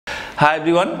Hi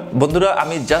everyone বন্ধুরা,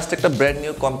 আমি just একটা ব্র্যান্ড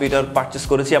নিউ কম্পিউটার পারচেস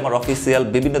করেছি আমার অফিসিয়াল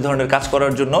বিভিন্ন ধরনের কাজ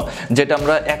করার জন্য, যেটা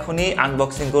আমরা এখনই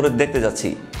আনবক্সিং করে দেখতে যাচ্ছি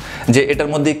যে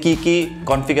এটার মধ্যে কি কি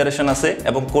কনফিগারেশন আছে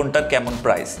এবং কোনটার কেমন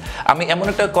প্রাইস। আমি এমন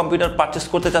একটা কম্পিউটার পারচেস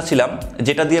করতে চাচ্ছিলাম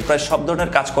যেটা দিয়ে প্রায় সব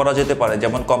ধরনের কাজ করা যেতে পারে,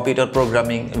 যেমন computer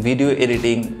programming, video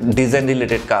editing, design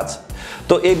related কাজ।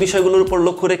 তো এই বিষয়গুলোর উপর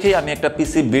লক্ষ্য রেখেই আমি একটা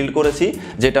পিসি বিল্ড করেছি,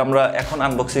 যেটা আমরা এখন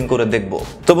আনবক্সিং করে দেখব।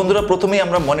 তো বন্ধুরা, প্রথমেই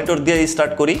আমরা মনিটর দিয়ে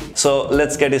স্টার্ট করি। So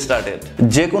let's get started.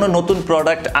 যে কোনো নতুন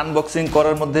প্রোডাক্ট আনবক্সিং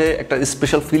করার মধ্যে একটা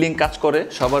স্পেশাল ফিলিং কাজ করে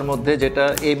সবার মধ্যে, যেটা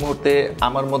এই মুহূর্তে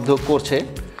আমার মধ্যেও করছে।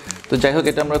 তো যাই হোক,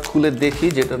 এটা আমরা খুলে দেখি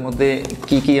যেটার মধ্যে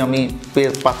কি কি আমি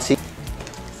পাচ্ছি।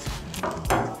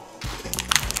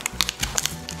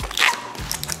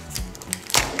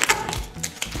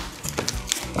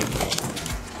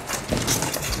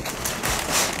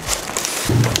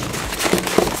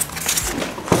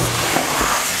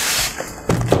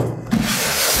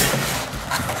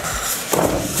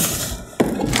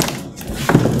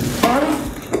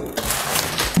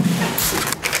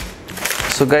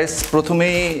 সো গাইস,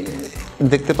 প্রথমেই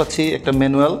দেখতে পাচ্ছি একটা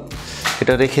ম্যানুয়াল,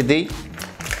 এটা রেখে দিই।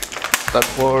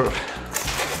 তারপর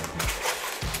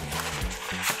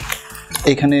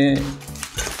এখানে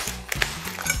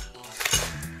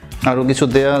আরও কিছু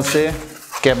দেয়া আছে,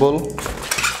 কেবল,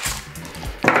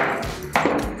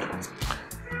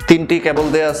 3টি কেবল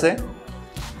দেয়া আছে,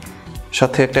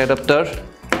 সাথে একটা অ্যাডাপ্টার।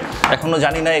 এখনও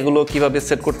জানি না এগুলো কিভাবে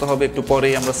সেট করতে হবে, একটু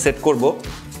পরেই আমরা সেট করব।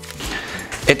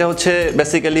 এটা হচ্ছে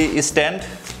বেসিক্যালি স্ট্যান্ড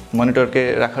মনিটরকে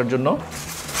রাখার জন্য।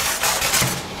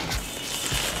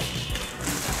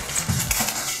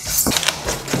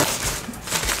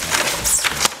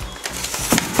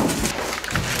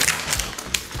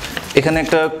 এখানে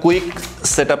একটা কুইক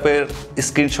সেটআপের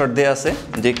স্ক্রিনশট দেয়া আছে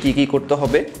যে কি কি করতে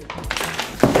হবে।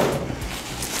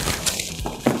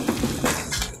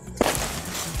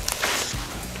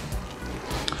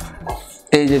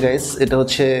 এই যে গাইস, এটা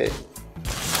হচ্ছে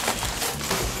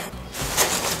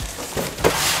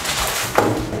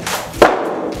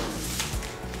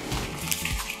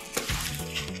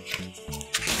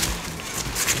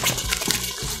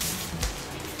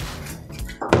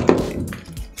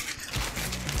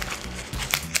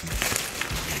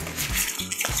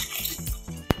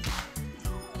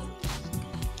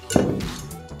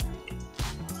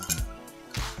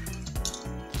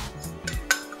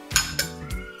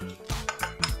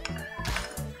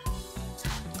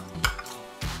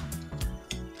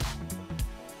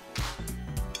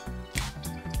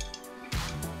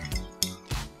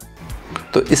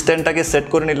তো স্ট্যান্ডটাকে সেট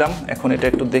করে নিলাম। এখন এটা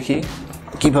একটু দেখি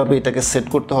কিভাবে এটাকে সেট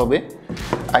করতে হবে।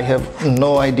 I have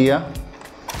no idea.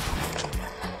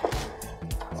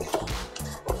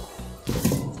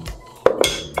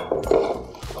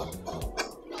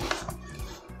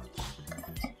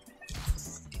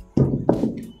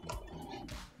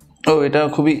 ও, এটা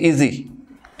খুবই easy.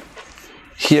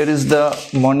 Here is the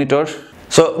monitor.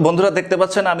 So বন্ধুরা, দেখতে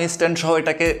পাচ্ছেন আমি স্ট্যান্ড সহ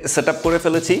এটাকে সেট আপ করে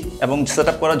ফেলেছি এবং সেট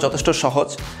আপ করা যথেষ্ট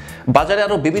সহজ। বাজারে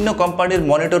আরও বিভিন্ন কোম্পানির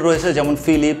মনিটর রয়েছে, যেমন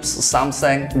ফিলিপস,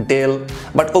 স্যামসাং, ডেল,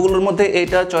 বাট ওগুলোর মধ্যে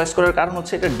এইটা চয়েস করার কারণ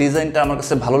হচ্ছে এটার ডিজাইনটা আমার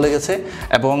কাছে ভালো লেগেছে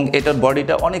এবং এটার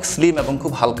বডিটা অনেক স্লিম এবং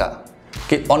খুব হালকা।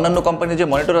 অন্যান্য কোম্পানির যে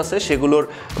মনিটর আছে সেগুলোর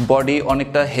বডি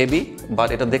অনেকটা হেভি, বাট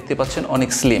এটা দেখতে পাচ্ছেন অনেক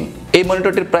স্লিম। এই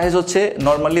মনিটরটির প্রাইস হচ্ছে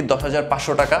নর্মালি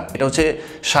 10,500 টাকা। এটা হচ্ছে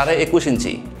 21.5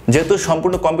 ইঞ্চি। যেহেতু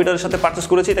সম্পূর্ণ কম্পিউটারের সাথে পারচেস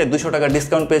করেছি, তাই 200 টাকা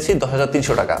ডিসকাউন্ট পেয়েছি,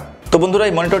 10,300 টাকা। তো বন্ধুরা,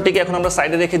 এই মনিটরটিকে এখন আমরা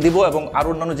সাইডে রেখে দিব এবং আরও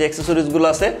অন্যান্য যে অ্যাক্সেসরিজগুলো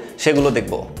আছে সেগুলো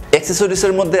দেখব।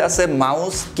 অ্যাক্সেসরিজের মধ্যে আছে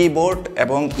মাউস, কিবোর্ড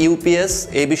এবং ইউপিএস,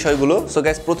 এই বিষয়গুলো। সো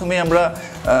গাইস, প্রথমেই আমরা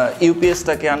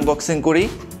ইউপিএসটাকে আনবক্সিং করি।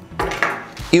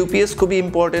 ইউপিএস খুবই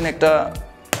ইম্পর্টেন্ট একটা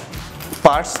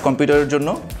পার্টস কম্পিউটারের জন্য,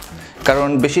 কারণ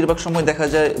বেশিরভাগ সময় দেখা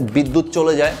যায় বিদ্যুৎ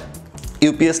চলে যায়।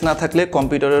 ইউপিএস না থাকলে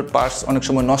কম্পিউটারের পার্টস অনেক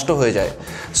সময় নষ্ট হয়ে যায়।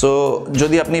 সো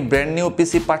যদি আপনি ব্র্যান্ড নিউ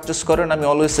পিসি পারচেস করেন, আমি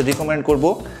অলওয়েজ রিকমেন্ড করব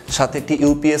সাথে একটি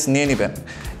ইউপিএস নিয়ে নেবেন।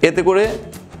 এতে করে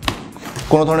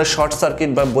কোনো ধরনের শর্ট সার্কিট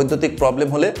বা বৈদ্যুতিক প্রবলেম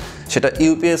হলে সেটা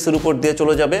ইউপিএসের উপর দিয়ে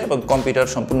চলে যাবে এবং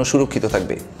কম্পিউটার সম্পূর্ণ সুরক্ষিত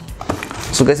থাকবে।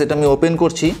 সো গাইস, এটা আমি ওপেন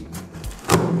করছি।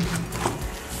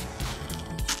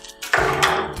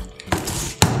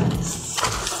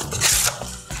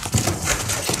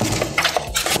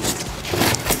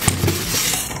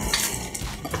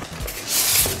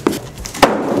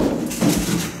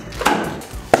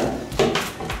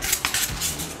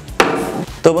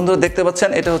 তো বন্ধুরা, দেখতে পাচ্ছেন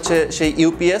এটা হচ্ছে সেই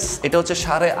ইউপিএস। এটা হচ্ছে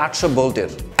 850 ভোল্টের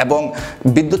এবং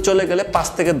বিদ্যুৎ চলে গেলে 5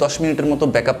 থেকে 10 মিনিটের মতো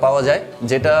ব্যাকআপ পাওয়া যায়,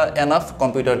 যেটা এনাফ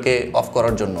কম্পিউটারকে অফ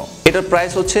করার জন্য। এটার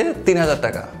প্রাইস হচ্ছে 3000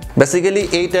 টাকা। বেসিক্যালি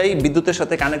এইটাই বিদ্যুতের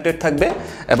সাথে কানেক্টেড থাকবে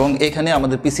এবং এখানে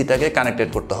আমাদের পিসিটাকে কানেক্টেড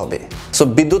করতে হবে। সো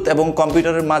বিদ্যুৎ এবং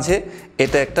কম্পিউটারের মাঝে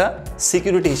এটা একটা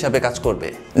সিকিউরিটি হিসাবে কাজ করবে,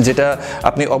 যেটা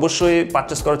আপনি অবশ্যই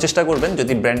পারচেস করার চেষ্টা করবেন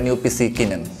যদি ব্র্যান্ড নিউ পিসি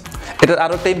কিনেন। এটার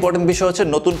আরও একটা ইম্পর্টেন্ট বিষয় হচ্ছে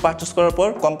নতুন পারচেস করার পর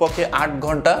কমপক্ষে 8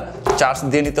 ঘন্টা চার্জ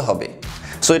দিয়ে নিতে হবে।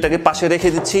 সো এটাকে পাশে রেখে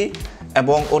দিচ্ছি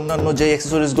এবং অন্যান্য যে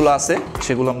অ্যাক্সেসরিজগুলো আছে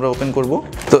সেগুলো আমরা ওপেন করব।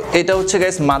 তো এটা হচ্ছে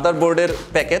গাইস মাদারবোর্ডের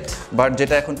প্যাকেট, বাট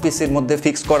যেটা এখন পিসির মধ্যে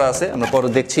ফিক্স করা আছে, আমরা পরে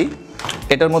দেখছি।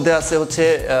 এটার মধ্যে আছে হচ্ছে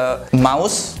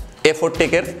মাউস A4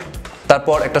 টেকের,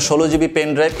 তারপর একটা 16 জিবি পেন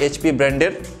ড্রাইভ এইচপি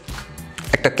ব্র্যান্ডের,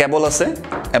 একটা কেবল আছে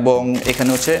এবং এখানে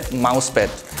হচ্ছে মাউস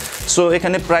প্যাড। সো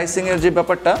এখানে প্রাইসিংয়ের যে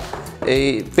ব্যাপারটা, এই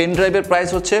পেন ড্রাইভের প্রাইস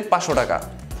হচ্ছে 500 টাকা,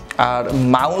 আর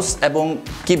মাউস এবং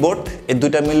কিবোর্ড এই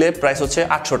দুইটা মিলে প্রাইস হচ্ছে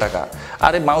 800 টাকা,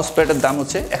 আর এই মাউস প্যাডের দাম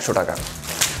হচ্ছে 100 টাকা।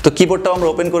 তো কিবোর্ডটাও আমরা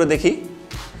ওপেন করে দেখি।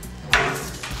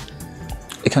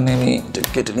 এখানে আমি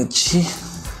কেটে নিচ্ছি।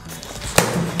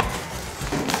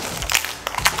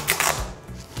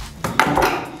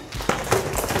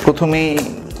 প্রথমেই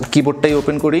কিবোর্ডটাই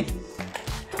ওপেন করি।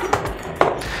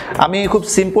 আমি খুব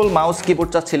সিম্পল মাউস কিবোর্ড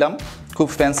চাচ্ছিলাম, খুব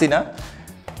ফ্যান্সি না,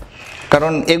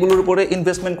 কারণ এগুলোর উপরে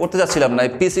ইনভেস্টমেন্ট করতে যাচ্ছিলাম না।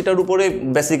 এই পিসিটার উপরে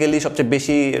বেসিক্যালি সবচেয়ে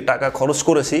বেশি টাকা খরচ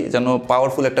করেছি যেন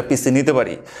পাওয়ারফুল একটা পিসি নিতে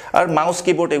পারি, আর মাউস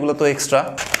কিবোর্ড এগুলো তো এক্সট্রা।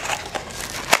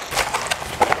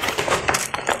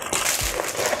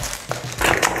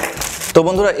 তো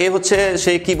বন্ধুরা, এই হচ্ছে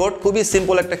সেই কিবোর্ড, খুবই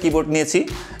সিম্পল একটা কিবোর্ড নিয়েছি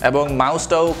এবং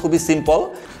মাউসটাও খুবই সিম্পল।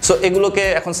 সো এগুলোকে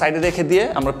এখন সাইডে রেখে দিয়ে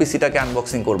আমরা পিসিটাকে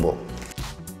আনবক্সিং করব।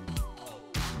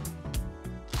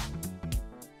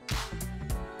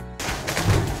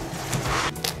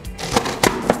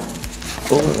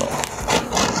 Oh no.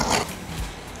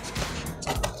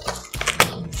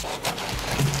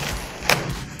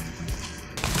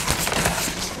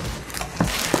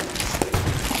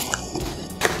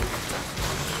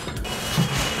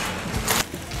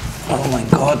 Oh my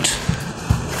god.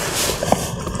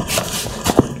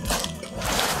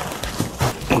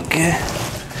 ওকে,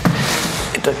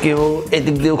 এটাকেও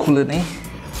এদিক দিয়েও খুলে নেই।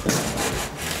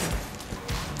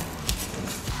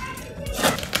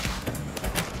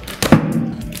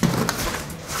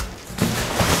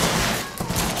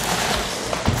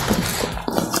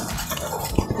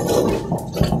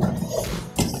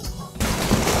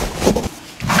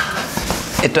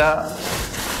 এটা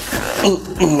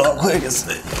লক হয়ে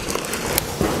গেছে।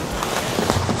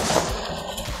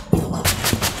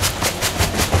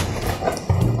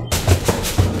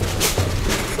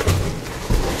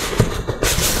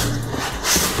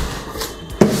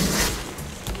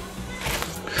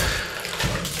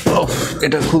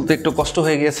 এটা খুলতে একটু কষ্ট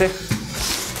হয়ে গেছে।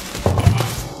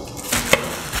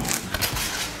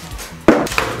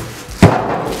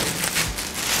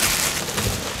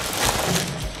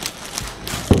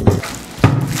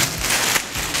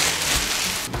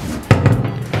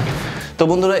 তো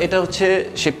বন্ধুরা, এটা হচ্ছে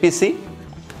সে পিসি।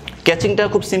 ক্যাচিংটা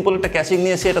খুব সিম্পল একটা ক্যাচিং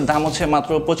নিয়েছি, এটার দাম হচ্ছে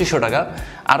মাত্র 2500 টাকা।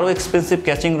 আরও এক্সপেন্সিভ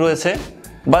ক্যাচিং রয়েছে,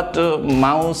 বাট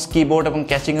মাউস কিবোর্ড এবং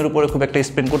ক্যাচিংয়ের উপরে খুব একটা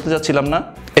স্পেন্ড করতে যাচ্ছিলাম না,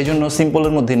 এই জন্য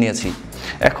সিম্পলের মধ্যে নিয়েছি।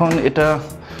 এখন এটা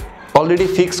অলরেডি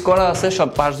ফিক্স করা আছে, সব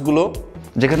পার্টসগুলো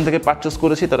যেখান থেকে পারচেস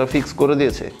করেছি তারা ফিক্স করে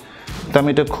দিয়েছে। তো আমি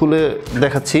এটা খুলে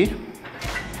দেখাচ্ছি।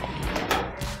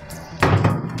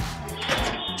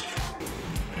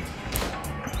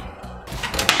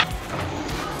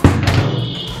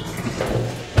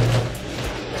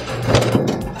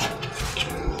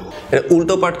 এটা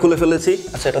উল্টো পার্ট খুলে ফেলেছি।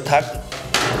 আচ্ছা, এটা থাক,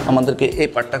 আমাদেরকে এই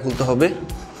পার্টটা খুলতে হবে।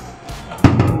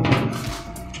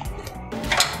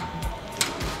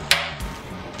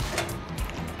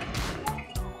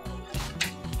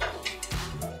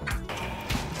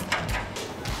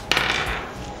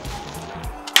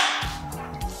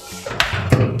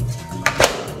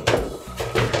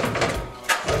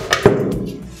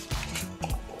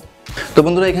 তো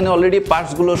বন্ধুরা, এখানে অলরেডি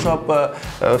পার্টসগুলো সব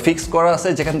ফিক্স করা আছে,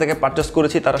 যেখান থেকে পারচেস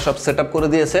করেছি তারা সব সেট আপ করে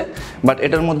দিয়েছে। বাট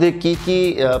এটার মধ্যে কি কি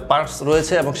পার্টস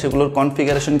রয়েছে এবং সেগুলোর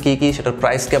কনফিগারেশন কি কি, সেটার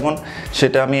প্রাইস কেমন,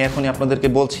 সেটা আমি এখনই আপনাদেরকে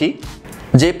বলছি।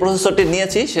 যে প্রসেসরটি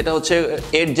নিয়েছি সেটা হচ্ছে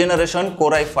 8th জেনারেশন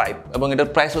Core i5 এবং এটার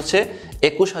প্রাইস হচ্ছে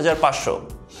 21500।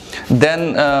 দেন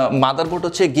মাদারবোর্ড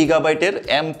হচ্ছে গিগাবাইটের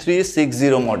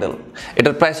M360 মডেল,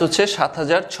 এটার প্রাইস হচ্ছে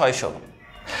 7600।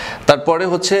 তারপরে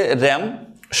হচ্ছে র্যাম,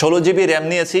 16 জিবি র্যাম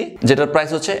নিয়েছি, যেটার প্রাইস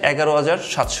হচ্ছে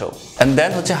 11700। অ্যান্ড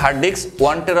দেন হচ্ছে হার্ড ডিস্ক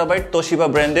 1 টেরাবাইট তোশিবা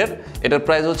ব্র্যান্ডের, এটার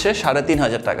প্রাইস হচ্ছে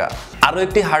 3500 টাকা। আরও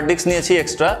একটি হার্ড ডিস্ক নিয়েছি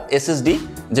এক্সট্রা SSD,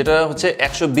 যেটা হচ্ছে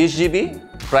 120 জিবি,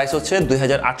 প্রাইস হচ্ছে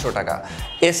 2800 টাকা।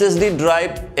 SSD ড্রাইভ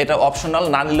এটা অপশনাল,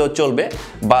 না নিলেও চলবে,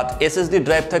 বাট SSD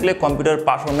ড্রাইভ থাকলে কম্পিউটার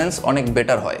পারফরমেন্স অনেক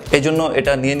বেটার হয়, এই জন্য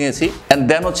এটা নিয়েছি। অ্যান্ড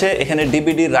দেন হচ্ছে এখানে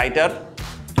DVD রাইটার,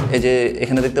 এই যে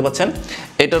এখানে দেখতে পাচ্ছেন,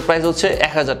 এটার প্রাইস হচ্ছে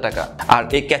 1000 টাকা। আর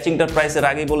এই ক্যাচিংটার প্রাইসের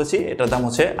আগেই বলেছি এটার দাম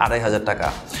হচ্ছে 2500 টাকা।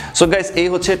 সো গাইস এই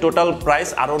হচ্ছে টোটাল প্রাইস।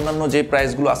 আর অন্যান্য যে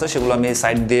প্রাইসগুলো আছে সেগুলো আমি এই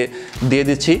সাইড দিয়ে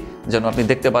দিচ্ছি যেন আপনি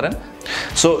দেখতে পারেন।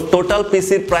 সো টোটাল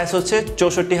পিসির প্রাইস হচ্ছে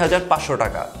 64,500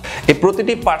 টাকা। এই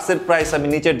প্রতিটি পার্টসের প্রাইস আমি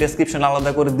নিচের ডেসক্রিপশন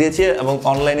আলাদা করে দিয়েছি এবং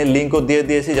অনলাইনে লিঙ্কও দিয়ে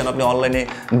দিয়েছি যেন আপনি অনলাইনে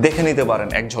দেখে নিতে পারেন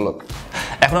এক ঝলক।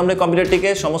 এখন আমরা কম্পিউটারটিকে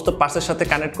সমস্ত পার্টসের সাথে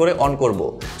কানেক্ট করে অন করব।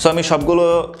 সো আমি সবগুলো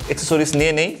অ্যাক্সেসরিজ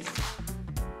নিয়ে নেই।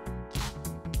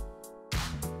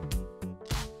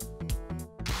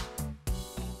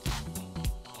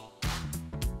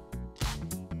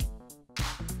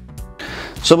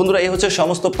 সো বন্ধুরা এই হচ্ছে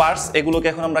সমস্ত পার্টস, এগুলোকে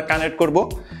এখন আমরা কানেক্ট করব।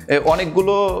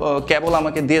 অনেকগুলো কেবল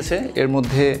আমাকে দিয়েছে, এর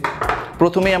মধ্যে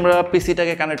প্রথমেই আমরা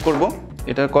পিসিটাকে কানেক্ট করব।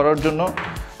 এটা করার জন্য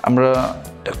আমরা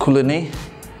খুলে নিই।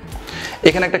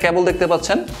 এখানে একটা কেবল দেখতে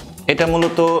পাচ্ছেন, এটা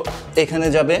মূলত এখানে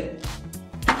যাবে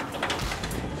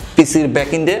পিসির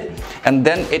ব্যাকএন্ডে, অ্যান্ড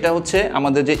দেন এটা হচ্ছে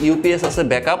আমাদের যে ইউপিএস আছে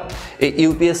ব্যাকআপ, এই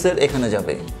ইউপিএস এর এখানে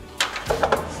যাবে।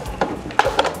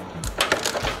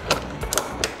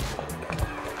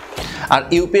 আর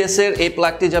ইউপিএস এর এই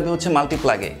প্লাগটি যাবে হচ্ছে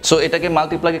মাল্টিপ্লাগে। সো এটাকে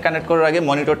মাল্টিপ্লাগে কানেক্ট করার আগে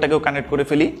মনিটরটাকেও কানেক্ট করে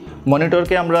ফেলি।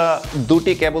 মনিটরকে আমরা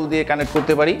দুটি কেবল দিয়ে কানেক্ট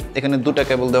করতে পারি, এখানে দুটা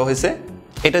কেবল দেওয়া হয়েছে,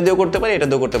 এটা দিয়েও করতে পারি, এটা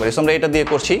দিয়েও করতে পারি। সো আমরা এটা দিয়ে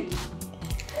করছি।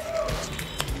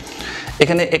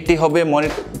 এখানে একটি হবে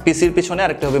পিসির পেছনে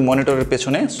আর একটি হবে মনিটরের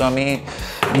পেছনে। সো আমি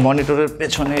মনিটরের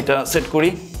পেছনে এটা সেট করি,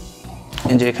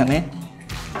 এই যে এখানে।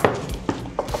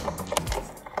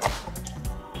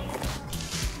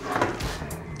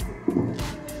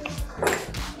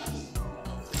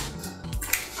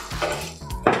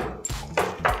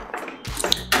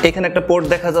 এখানে একটা পোর্ট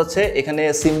দেখা যাচ্ছে, এখানে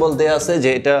সিম্বল দেয়া আছে যে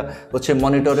এটা হচ্ছে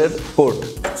মনিটরের পোর্ট।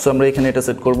 সো আমরা এখানে এটা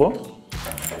সেট করব।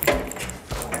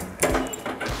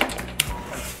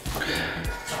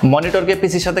 মনিটরকে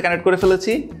পিসির সাথে কানেক্ট করে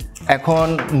ফেলেছি। এখন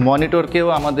মনিটরকেও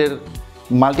আমাদের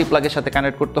মাল্টিপ্লাগের সাথে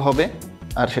কানেক্ট করতে হবে।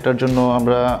 আর সেটার জন্য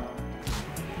আমরা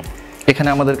এখানে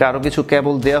আমাদেরকে আরও কিছু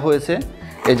কেবল দেয়া হয়েছে।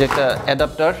 এই যে একটা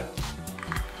অ্যাডাপ্টার,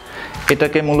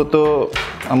 এটাকে মূলত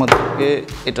আমাদেরকে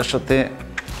এটার সাথে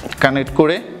কানেক্ট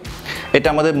করে এটা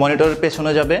আমাদের মনিটরের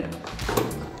পেছনে যাবে।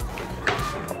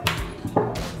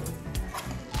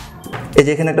 এই যে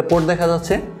এখানে একটা পোর্ট দেখা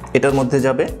যাচ্ছে, এটার মধ্যে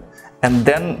যাবে, অ্যান্ড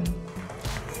দেন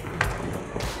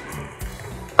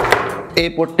এই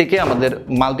পোর্টটিকে আমাদের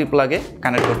মাল্টিপ্লাগে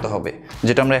কানেক্ট করতে হবে,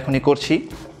 যেটা আমরা এখনই করছি।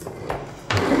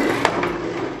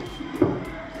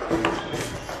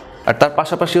 আর তার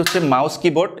পাশাপাশি হচ্ছে মাউস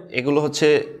কিবোর্ড, এগুলো হচ্ছে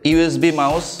ইউএসবি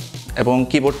মাউস এবং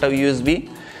কিবোর্ডটাও ইউএসবি।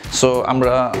 সো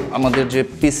আমরা আমাদের যে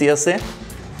পিসি আছে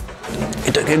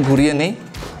এটাকে ঘুরিয়ে নিই।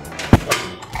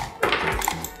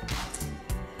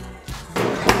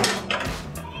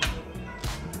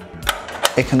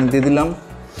 এখানে দিয়ে দিলাম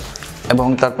এবং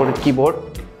তারপরে কিবোর্ড।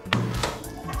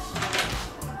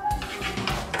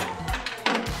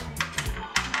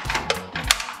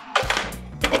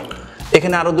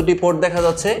 এখানে আরো দুটি পোর্ট দেখা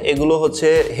যাচ্ছে, এগুলো হচ্ছে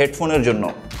হেডফোনের জন্য।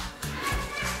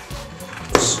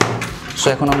 সো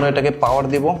এখন আমরা এটাকে পাওয়ার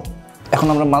দিব। এখন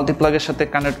আমরা মাল্টিপ্লাগের সাথে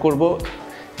কানেক্ট করব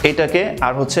এইটাকে,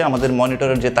 আর হচ্ছে আমাদের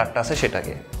মনিটরের যে তারটা আছে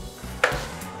সেটাকে।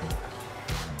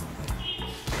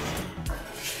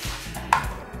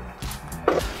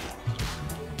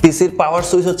 পিসির পাওয়ার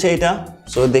সুইচ হচ্ছে এটা।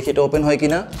 সো দেখি এটা ওপেন হয়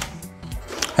কিনা।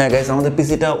 হ্যাঁ গাইস, আমাদের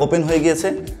পিসিটা ওপেন হয়ে গিয়েছে।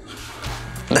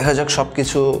 দেখা যাক সব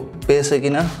কিছু পেয়েছে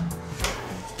কিনা।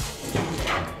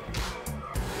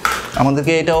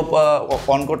 আমাদেরকে এটা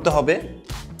অন করতে হবে।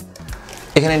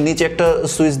 এখানে নিচে একটা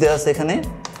সুইচ দেওয়া আছে, এখানে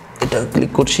এটা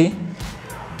ক্লিক করছি।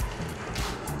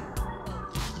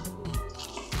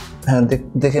 হ্যাঁ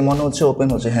দেখে মনে হচ্ছে ওপেন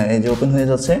হচ্ছে। হ্যাঁ এই যে ওপেন হয়ে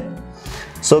যাচ্ছে।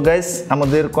 সো গাইস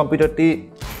আমাদের কম্পিউটারটি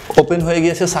ওপেন হয়ে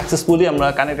গিয়েছে সাকসেসফুলি, আমরা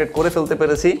কানেক্টেড করে ফেলতে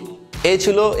পেরেছি। এই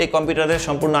ছিল এই কম্পিউটারের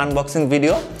সম্পূর্ণ আনবক্সিং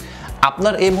ভিডিও।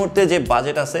 আপনার এই মুহূর্তে যে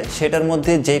বাজেট আছে সেটার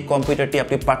মধ্যে যে কম্পিউটারটি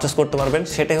আপনি পারচেস করতে পারবেন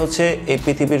সেটাই হচ্ছে এই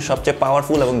পৃথিবীর সবচেয়ে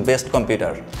পাওয়ারফুল এবং বেস্ট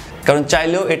কম্পিউটার। কারণ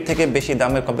চাইলেও এর থেকে বেশি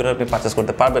দামের কম্পিউটার আপনি পারচেস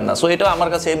করতে পারবেন না। সো এটা আমার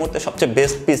কাছে এই মুহূর্তে সবচেয়ে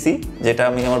বেস্ট পিসি, যেটা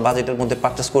আমি আমার বাজেটের মধ্যে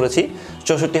পারচেস করেছি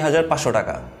 64,500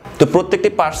 টাকা। তো প্রত্যেকটি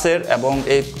পার্টসের এবং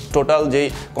এই টোটাল যেই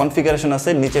কনফিগারেশন আছে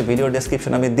নিচে ভিডিও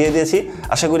ডেসক্রিপশন আমি দিয়ে দিয়েছি।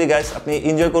 আশা করি গাইস আপনি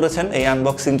এনজয় করেছেন এই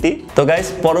আনবক্সিংটি। তো গাইস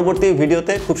পরবর্তী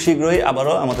ভিডিওতে খুব শীঘ্রই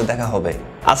আবারও আমাদের দেখা হবে।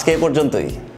 আজকে এই পর্যন্তই।